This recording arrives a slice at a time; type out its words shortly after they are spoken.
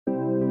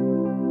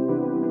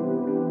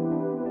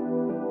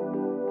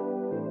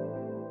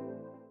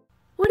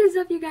What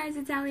is up, you guys?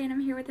 It's Allie, and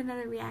I'm here with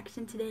another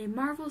reaction today.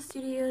 Marvel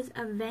Studios'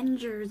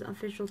 Avengers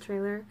official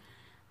trailer.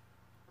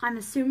 I'm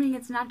assuming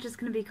it's not just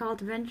going to be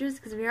called Avengers,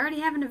 because we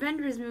already have an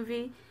Avengers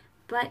movie,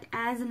 but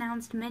as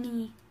announced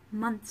many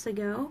months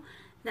ago,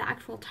 the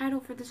actual title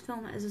for this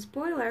film is a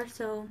spoiler,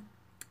 so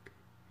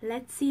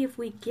let's see if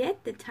we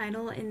get the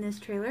title in this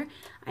trailer.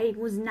 I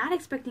was not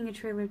expecting a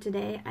trailer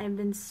today. I've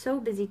been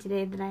so busy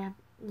today that I have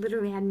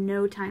literally had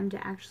no time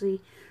to actually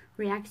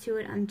react to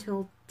it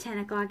until 10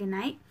 o'clock at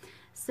night.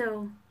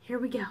 So here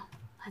we go.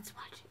 Let's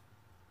watch it.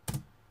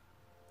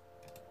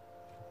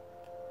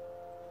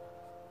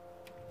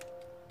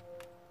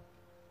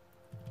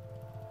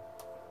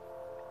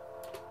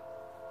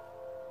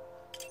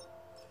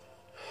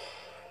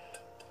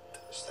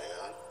 This thing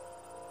on?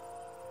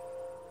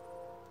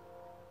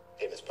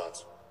 Hey, Miss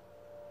Potts.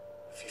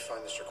 If you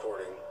find this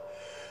recording,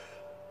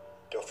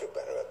 don't feel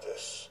bad about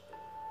this.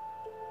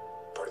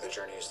 Part of the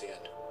journey is the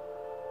end.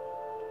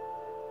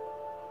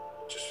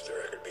 Just for the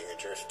record, being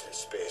adrift in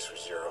space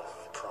with zero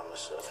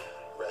promise of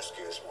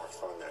rescue is more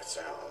fun than it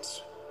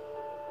sounds.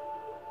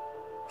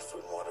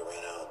 Food and water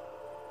ran out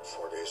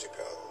 4 days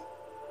ago.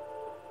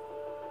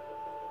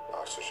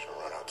 Oxygen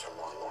will run out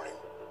tomorrow morning.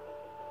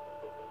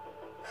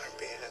 That'll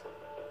be it.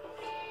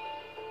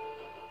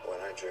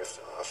 When I drift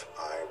off,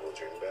 I will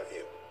dream about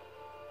you.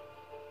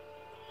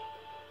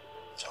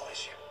 It's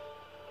always you.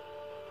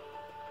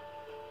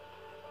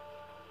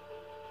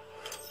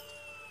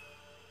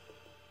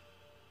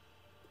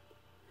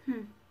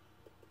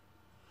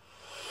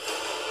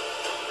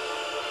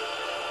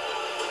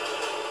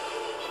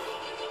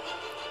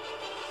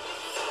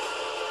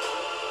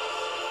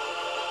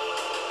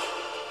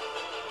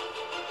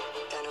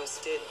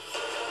 Did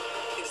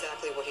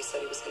exactly what he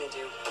said he was going to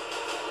do.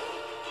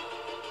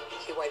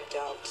 He wiped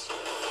out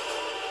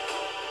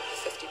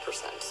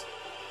 50%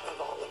 of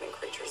all living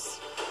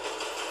creatures.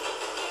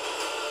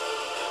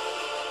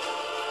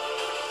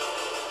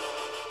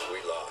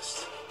 We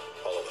lost.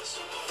 All of us.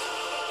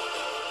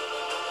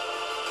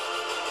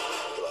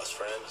 We lost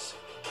friends.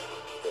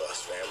 We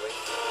lost family.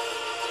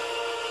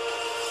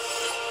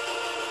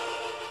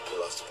 We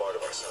lost a part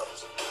of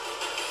ourselves.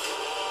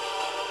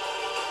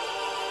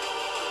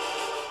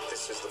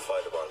 This is the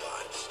fight of our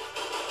lives.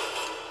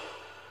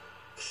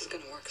 This is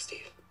gonna work,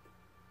 Steve.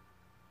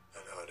 I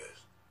know it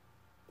is.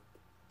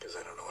 Because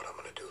I don't know what I'm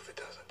gonna do if it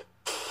doesn't.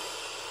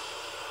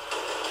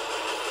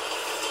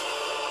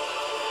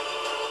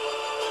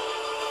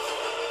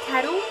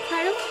 Title?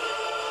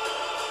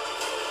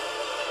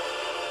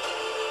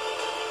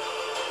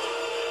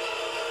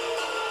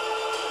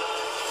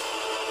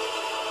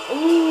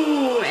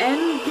 Ooh,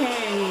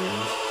 Endgame.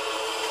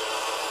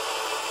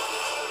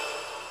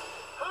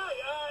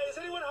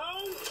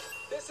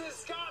 This is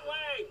Scott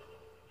Lang.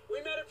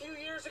 We met a few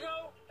years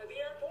ago at the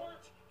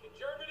airport in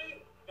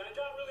Germany. I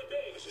got really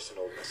big. It's just an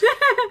old message.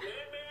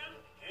 Ant-Man,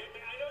 I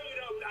know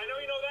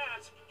you know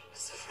that.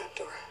 It's the front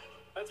door.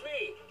 That's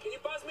me. Can you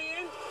buzz me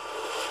in?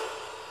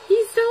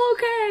 He's still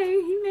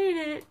okay. He made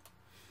it.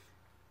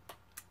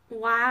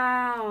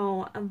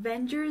 Wow.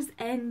 Avengers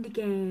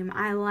Endgame.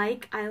 I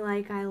like.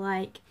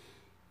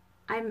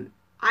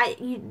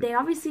 They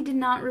obviously did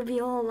not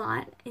reveal a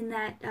lot in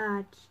that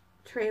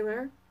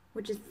trailer,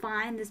 which is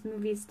fine. This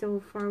movie is still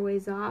far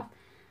ways off.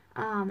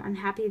 I'm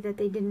happy that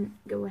they didn't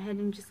go ahead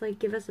and just like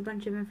give us a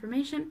bunch of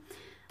information.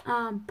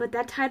 But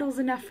that title's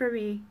enough for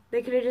me.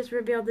 They could have just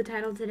revealed the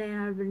title today and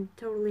I would have been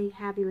totally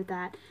happy with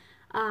that.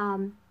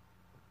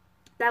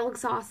 That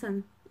looks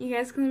awesome. You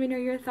guys can let me know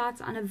your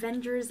thoughts on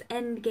Avengers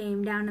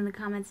Endgame down in the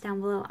comments down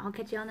below. I'll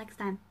catch you all next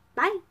time.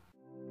 Bye!